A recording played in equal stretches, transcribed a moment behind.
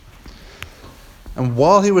And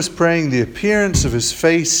while he was praying, the appearance of his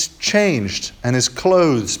face changed, and his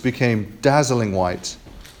clothes became dazzling white.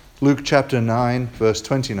 Luke chapter 9, verse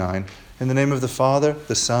 29. In the name of the Father,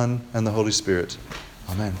 the Son, and the Holy Spirit.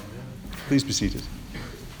 Amen. Please be seated.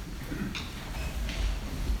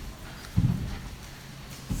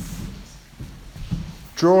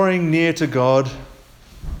 Drawing near to God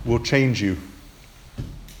will change you.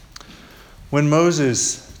 When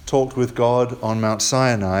Moses talked with God on Mount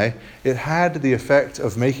Sinai, it had the effect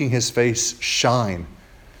of making his face shine.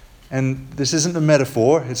 And this isn't a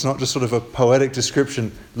metaphor, it's not just sort of a poetic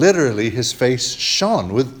description. Literally, his face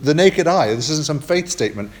shone with the naked eye. This isn't some faith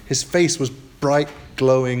statement. His face was bright,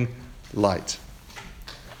 glowing light.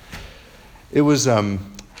 It was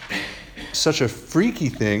such a freaky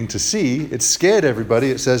thing to see. It scared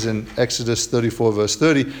everybody. It says in Exodus 34, verse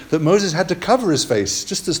 30, that Moses had to cover his face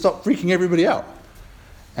just to stop freaking everybody out.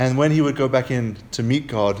 And when he would go back in to meet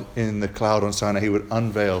God in the cloud on Sinai, he would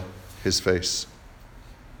unveil his face.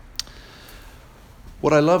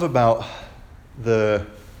 What I love about the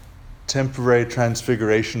temporary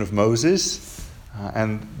transfiguration of Moses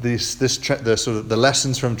and the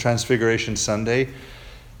lessons from Transfiguration Sunday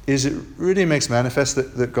is it really makes manifest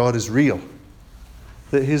that God is real,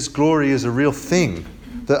 that his glory is a real thing.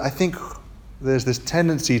 That I think there's this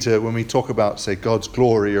tendency to, when we talk about, say, God's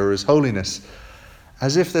glory or his holiness,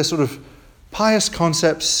 as if they're sort of pious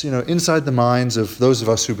concepts, inside the minds of those of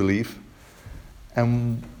us who believe.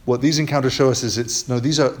 And what these encounters show us is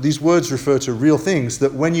these words refer to real things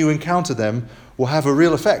that when you encounter them will have a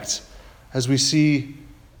real effect. As we see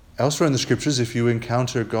elsewhere in the scriptures, if you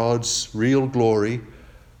encounter God's real glory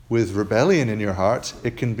with rebellion in your heart,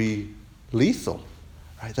 it can be lethal.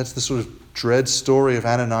 Right? That's the sort of dread story of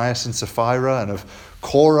Ananias and Sapphira and of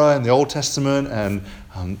Korah in the Old Testament, and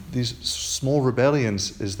these small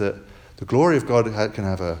rebellions, is that the glory of God can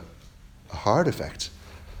have a hard effect.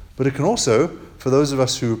 But it can also, for those of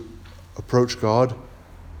us who approach God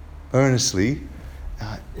earnestly,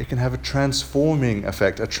 it can have a transforming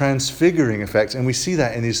effect, a transfiguring effect. And we see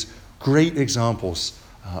that in these great examples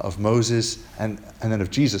of Moses and then of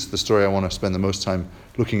Jesus, the story I want to spend the most time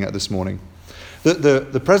looking at this morning.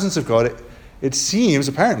 The presence of God, it seems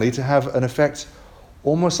apparently to have an effect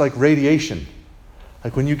almost like radiation.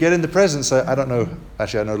 Like when you get in the presence, I don't know,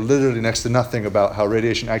 actually I know literally next to nothing about how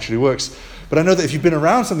radiation actually works, but I know that if you've been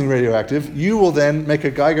around something radioactive, you will then make a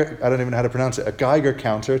Geiger, I don't even know how to pronounce it, a Geiger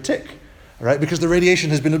counter tick, right? Because the radiation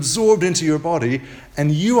has been absorbed into your body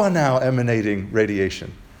and you are now emanating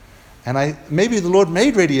radiation. And maybe the Lord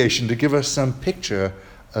made radiation to give us some picture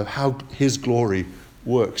of how his glory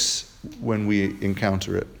works when we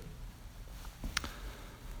encounter it.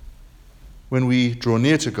 When we draw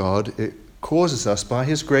near to God, it causes us, by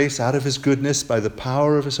his grace, out of his goodness, by the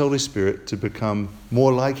power of his Holy Spirit, to become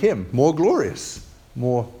more like him, more glorious,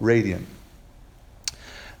 more radiant.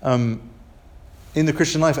 In the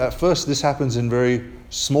Christian life, at first, this happens in very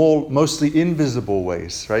small, mostly invisible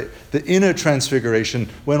ways, right? The inner transfiguration,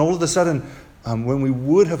 when all of a sudden, when we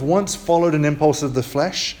would have once followed an impulse of the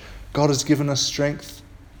flesh, God has given us strength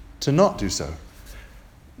to not do so.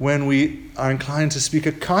 When we are inclined to speak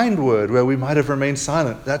a kind word where we might have remained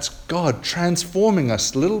silent, that's God transforming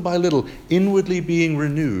us little by little, inwardly being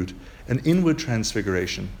renewed, an inward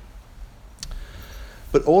transfiguration.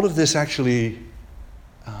 But all of this actually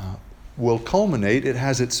will culminate, it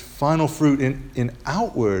has its final fruit in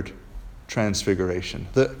outward transfiguration.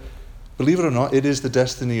 That, believe it or not, it is the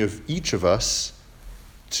destiny of each of us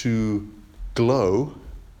to glow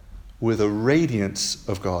with a radiance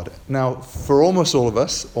of God. Now, for almost all of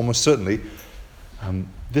us, almost certainly,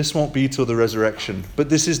 this won't be till the resurrection. But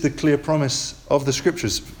this is the clear promise of the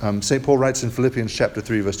scriptures. St. Paul writes in Philippians chapter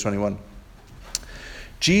 3, verse 21.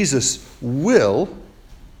 Jesus will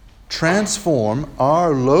transform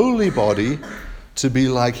our lowly body to be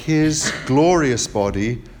like his glorious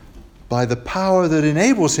body by the power that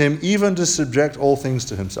enables him even to subject all things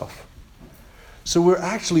to himself. So we're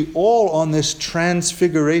actually all on this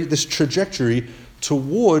transfiguration, this trajectory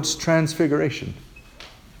towards transfiguration.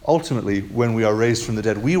 Ultimately, when we are raised from the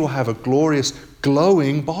dead, we will have a glorious,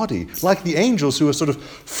 glowing body, like the angels who are sort of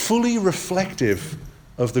fully reflective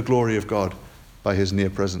of the glory of God by his near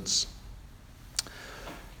presence.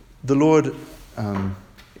 The Lord,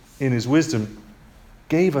 in his wisdom,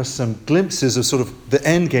 gave us some glimpses of sort of the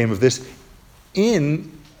end game of this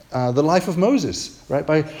in the life of Moses, right?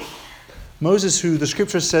 By Moses, who the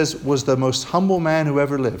scripture says was the most humble man who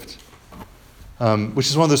ever lived, which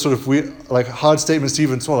is one of the sort of weird, like hard statements to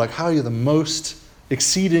even swallow. Like, how are you the most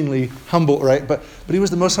exceedingly humble, right? But he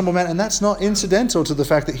was the most humble man, and that's not incidental to the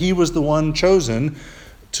fact that he was the one chosen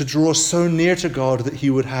to draw so near to God that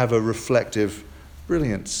he would have a reflective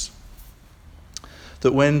brilliance.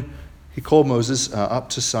 That when he called Moses up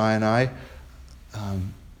to Sinai,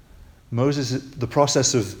 Moses, the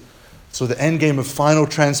process of the end game of final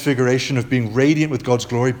transfiguration, of being radiant with God's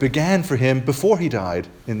glory, began for him before he died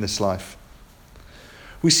in this life.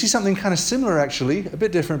 We see something kind of similar, actually, a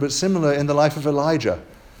bit different, but similar in the life of Elijah.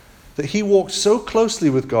 That he walked so closely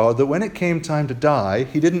with God that when it came time to die,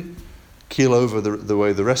 he didn't keel over the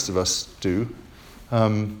way the rest of us do.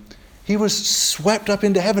 He was swept up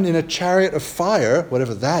into heaven in a chariot of fire,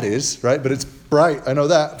 whatever that is, right? But it's bright, I know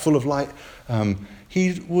that, full of light.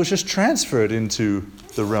 He was just transferred into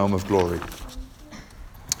the realm of glory.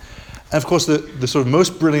 And of course, the sort of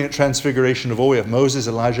most brilliant transfiguration of all, we have Moses,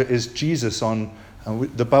 Elijah, is Jesus on,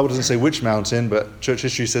 the Bible doesn't say which mountain, but church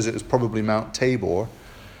history says it was probably Mount Tabor.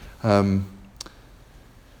 That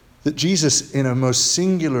Jesus, in a most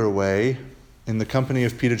singular way, in the company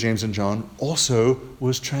of Peter, James, and John, also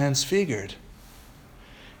was transfigured.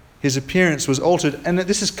 His appearance was altered. And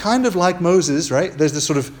this is kind of like Moses, right? There's this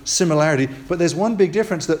sort of similarity. But there's one big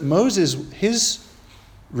difference, that Moses, his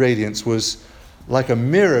radiance was like a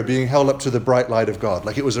mirror being held up to the bright light of God.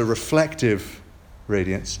 Like it was a reflective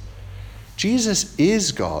radiance. Jesus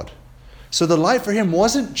is God. So the light for him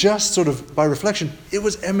wasn't just sort of by reflection. It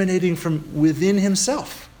was emanating from within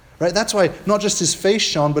himself. Right? That's why not just his face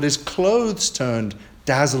shone, but his clothes turned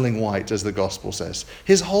dazzling white, as the gospel says.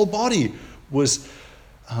 His whole body was,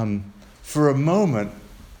 for a moment,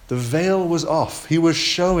 the veil was off. He was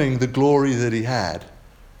showing the glory that he had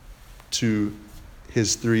to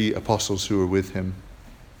his 3 apostles who were with him.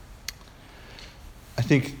 I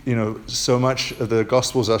think, so much of the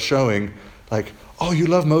gospels are showing, like, oh, you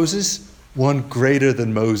love Moses? One greater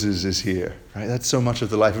than Moses is here. Right? That's so much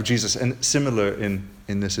of the life of Jesus, and similar in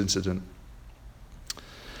this incident.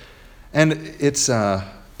 And it's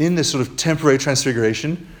in this sort of temporary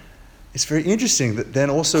transfiguration, it's very interesting that then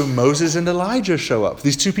also Moses and Elijah show up.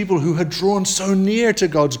 These 2 people who had drawn so near to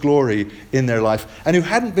God's glory in their life and who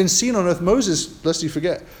hadn't been seen on earth. Moses, lest you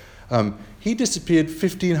forget, he disappeared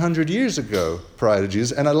 1,500 years ago prior to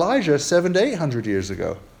Jesus, and Elijah 700 to 800 years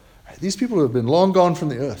ago. These people have been long gone from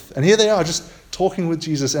the earth. And here they are just talking with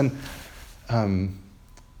Jesus. And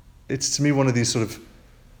it's to me one of these sort of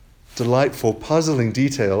delightful, puzzling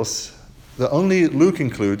details that only Luke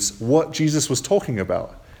includes what Jesus was talking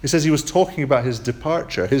about. It says he was talking about his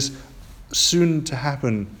departure, his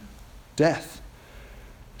soon-to-happen death.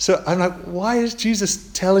 So I'm like, why is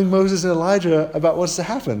Jesus telling Moses and Elijah about what's to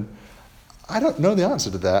happen? I don't know the answer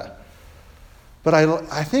to that. But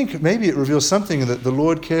I think maybe it reveals something that the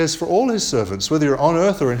Lord cares for all his servants, whether you're on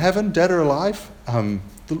earth or in heaven, dead or alive.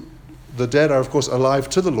 The dead are, of course, alive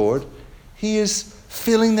to the Lord. He is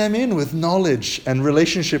filling them in with knowledge and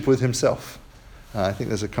relationship with himself. I think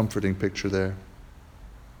there's a comforting picture there.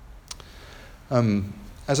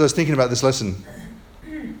 As I was thinking about this lesson,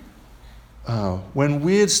 when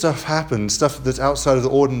weird stuff happens, stuff that's outside of the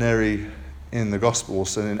ordinary in the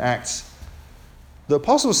Gospels and in Acts, the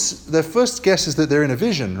apostles, their first guess is that they're in a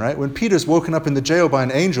vision, right? When Peter's woken up in the jail by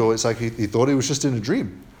an angel, it's like he thought he was just in a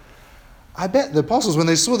dream. I bet the apostles, when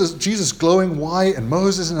they saw this Jesus glowing white and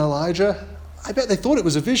Moses and Elijah, I bet they thought it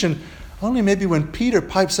was a vision. Only maybe when Peter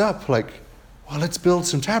pipes up, like, well, let's build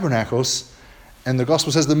some tabernacles. And the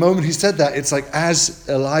gospel says the moment he said that, it's like as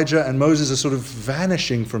Elijah and Moses are sort of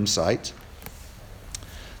vanishing from sight,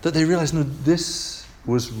 that they realize, no, this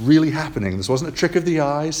was really happening. This wasn't a trick of the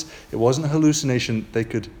eyes. It wasn't a hallucination.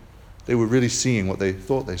 They were really seeing what they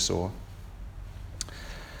thought they saw.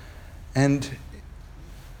 And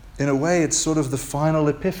in a way, it's sort of the final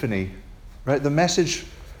epiphany, right? The message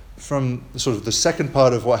from sort of the second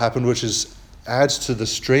part of what happened, which adds to the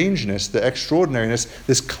strangeness, the extraordinariness.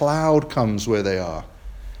 This cloud comes where they are,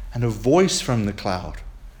 and a voice from the cloud.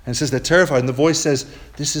 And it says they're terrified, and the voice says,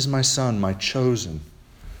 "This is my son, my chosen.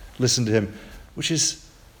 Listen to him." Which is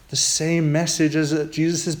the same message as at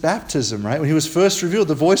Jesus' baptism, right? When he was first revealed,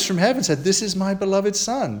 the voice from heaven said, "This is my beloved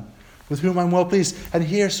son, with whom I'm well pleased." And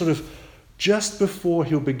here, sort of just before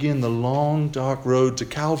he'll begin the long, dark road to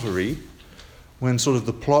Calvary, when sort of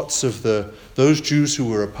the plots of those Jews who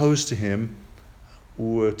were opposed to him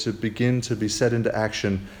were to begin to be set into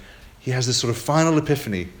action, he has this sort of final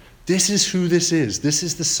epiphany. This is who this is. This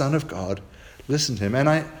is the Son of God. Listen to him. And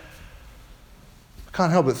I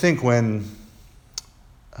can't help but think when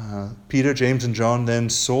Peter, James, and John then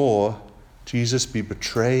saw Jesus be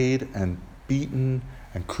betrayed and beaten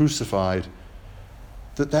and crucified,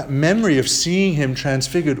 that memory of seeing him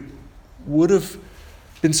transfigured would have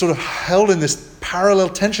been sort of held in this parallel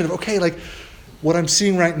tension of, okay, like what I'm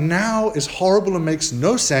seeing right now is horrible and makes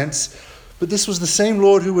no sense, But this was the same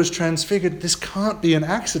Lord who was transfigured. This can't be an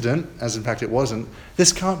accident, as in fact it wasn't.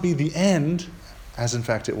 This can't be the end, as in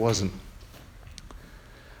fact it wasn't.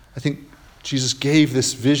 I think Jesus gave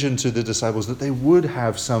this vision to the disciples that they would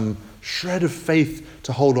have some shred of faith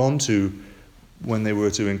to hold on to when they were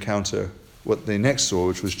to encounter what they next saw,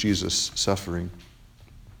 which was Jesus suffering.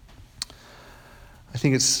 I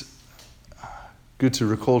think it's good to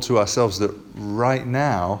recall to ourselves that right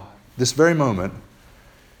now, this very moment,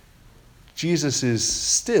 Jesus is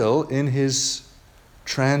still in his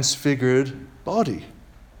transfigured body.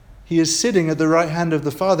 He is sitting at the right hand of the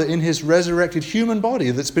Father in his resurrected human body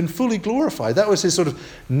that's been fully glorified. That was his sort of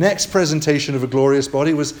next presentation of a glorious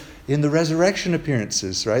body, was in the resurrection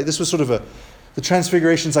appearances, right? This was sort of the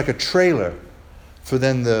transfiguration's like a trailer for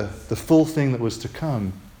then the full thing that was to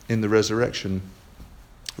come in the resurrection.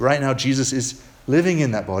 Right now, Jesus is living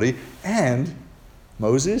in that body, and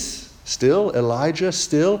Moses still, Elijah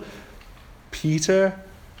still, Peter,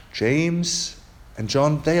 James, and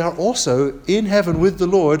John, they are also in heaven with the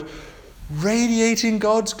Lord, radiating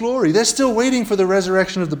God's glory. They're still waiting for the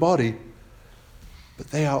resurrection of the body, but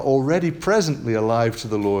they are already presently alive to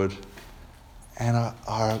the Lord and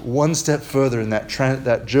are one step further in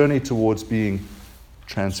that journey towards being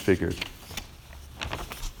transfigured.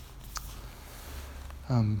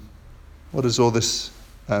 What does all this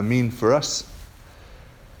mean for us?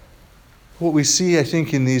 What we see, I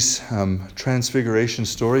think, in these transfiguration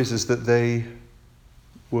stories is that they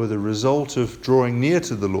were the result of drawing near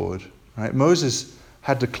to the Lord. Right? Moses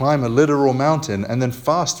had to climb a literal mountain and then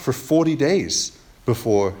fast for 40 days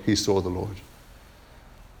before he saw the Lord.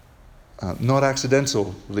 Not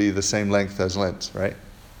accidentally the same length as Lent, right?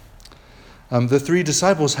 The three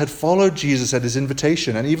disciples had followed Jesus at his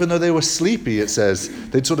invitation, and even though they were sleepy, it says,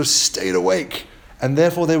 they'd sort of stayed awake, and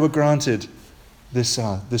therefore they were granted this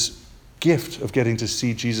gift of getting to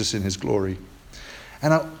see Jesus in his glory.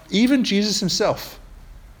 And even Jesus himself,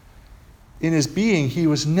 in his being, he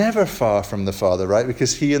was never far from the Father, right?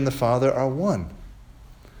 Because he and the Father are one.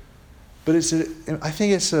 But I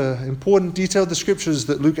think it's an important detail of the scriptures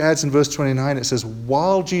that Luke adds in verse 29. It says,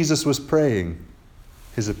 while Jesus was praying,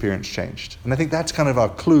 his appearance changed. And I think that's kind of our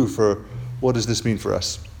clue for what does this mean for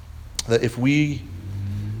us. That if we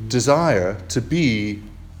desire to be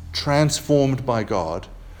transformed by God,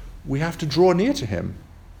 we have to draw near to him.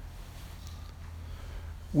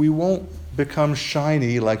 We won't become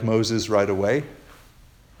shiny like Moses right away.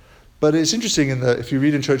 But it's interesting, if you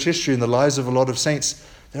read in church history, in the lives of a lot of saints,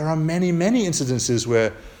 there are many, many incidences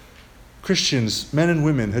where Christians, men and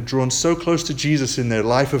women, had drawn so close to Jesus in their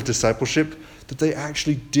life of discipleship that they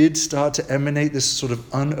actually did start to emanate this sort of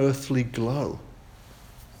unearthly glow.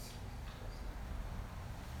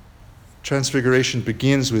 Transfiguration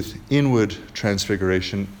begins with inward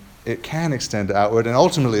transfiguration. It can extend outward, and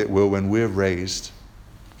ultimately it will when we're raised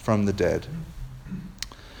from the dead.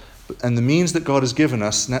 And the means that God has given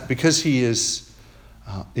us, because he is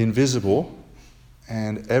invisible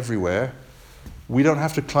and everywhere, we don't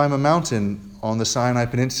have to climb a mountain on the Sinai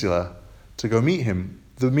Peninsula to go meet him.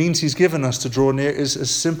 The means he's given us to draw near is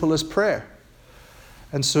as simple as prayer.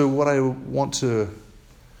 And so what I want to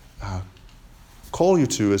call you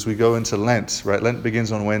to as we go into Lent, right? Lent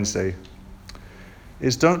begins on Wednesday,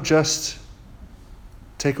 is don't just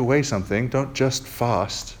take away something, don't just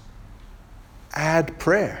fast, add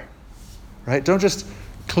prayer, right? Don't just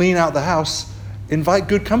clean out the house, invite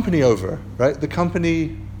good company over, right? The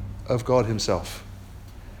company of God himself.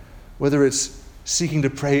 Whether it's seeking to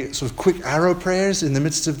pray sort of quick arrow prayers in the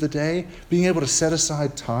midst of the day, being able to set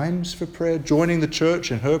aside times for prayer, joining the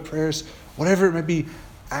church in her prayers, whatever it may be,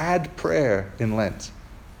 add prayer in Lent.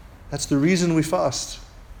 That's the reason we fast,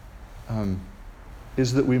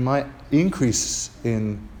 is that we might increase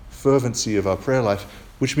in fervency of our prayer life,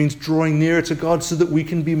 which means drawing nearer to God so that we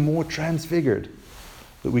can be more transfigured,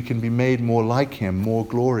 that we can be made more like him, more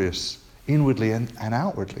glorious, inwardly and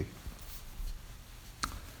outwardly.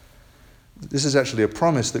 This is actually a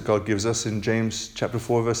promise that God gives us in James chapter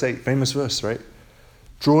 4, verse 8, famous verse, right?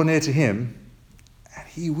 Draw near to him, and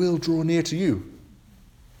he will draw near to you.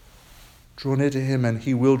 Draw near to him, and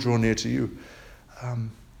he will draw near to you.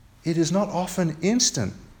 It is not often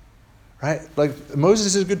instant, right? Like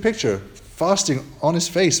Moses is a good picture, fasting on his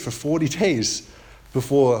face for 40 days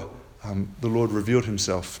before the Lord revealed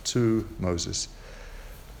himself to Moses.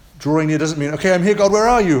 Drawing near doesn't mean, okay, I'm here, God, where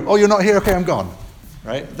are you? Oh, you're not here, okay, I'm gone.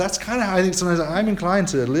 Right? That's kind of how I think sometimes I'm inclined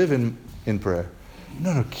to live in prayer.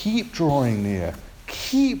 No, keep drawing near.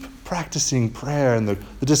 Keep practicing prayer and the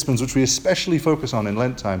disciplines which we especially focus on in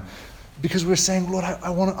Lent time. Because we're saying, Lord, I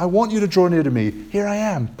want you to draw near to me. Here I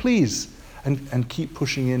am, please. And keep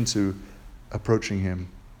pushing into approaching him.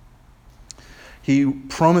 He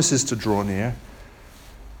promises to draw near.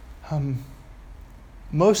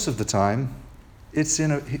 Most of the time,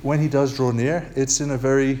 when he does draw near, it's in a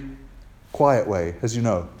very quiet way, as you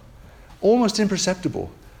know, almost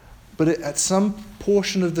imperceptible. But at some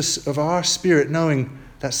portion of our spirit, knowing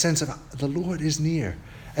that sense of the Lord is near.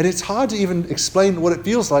 And it's hard to even explain what it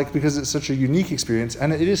feels like because it's such a unique experience,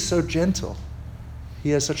 and it is so gentle.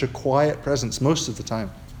 He has such a quiet presence most of the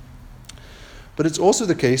time. But it's also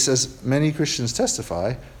the case, as many Christians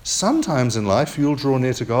testify, sometimes in life you'll draw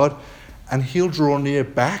near to God and he'll draw near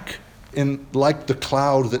back in like the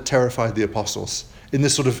cloud that terrified the apostles, in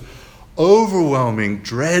this sort of overwhelming,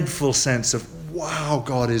 dreadful sense of, wow,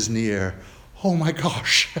 God is near. Oh my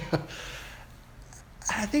gosh.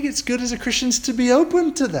 I think it's good as a Christian to be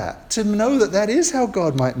open to that, to know that that is how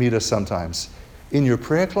God might meet us sometimes. In your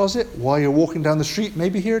prayer closet, while you're walking down the street,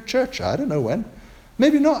 maybe here at church, I don't know when.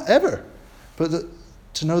 Maybe not ever. But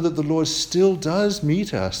to know that the Lord still does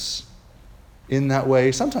meet us in that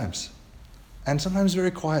way sometimes. And sometimes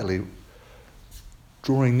very quietly.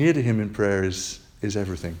 Drawing near to him in prayer is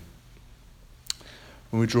everything.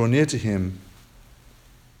 When we draw near to him,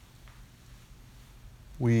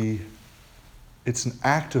 it's an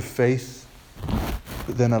act of faith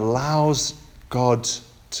that then allows God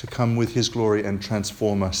to come with his glory and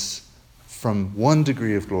transform us from one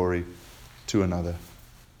degree of glory to another.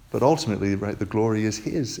 But ultimately, right, the glory is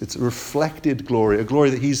his. It's a reflected glory, a glory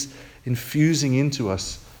that he's infusing into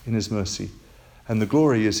us in his mercy. And the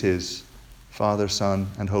glory is his, Father, Son,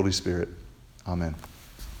 and Holy Spirit. Amen.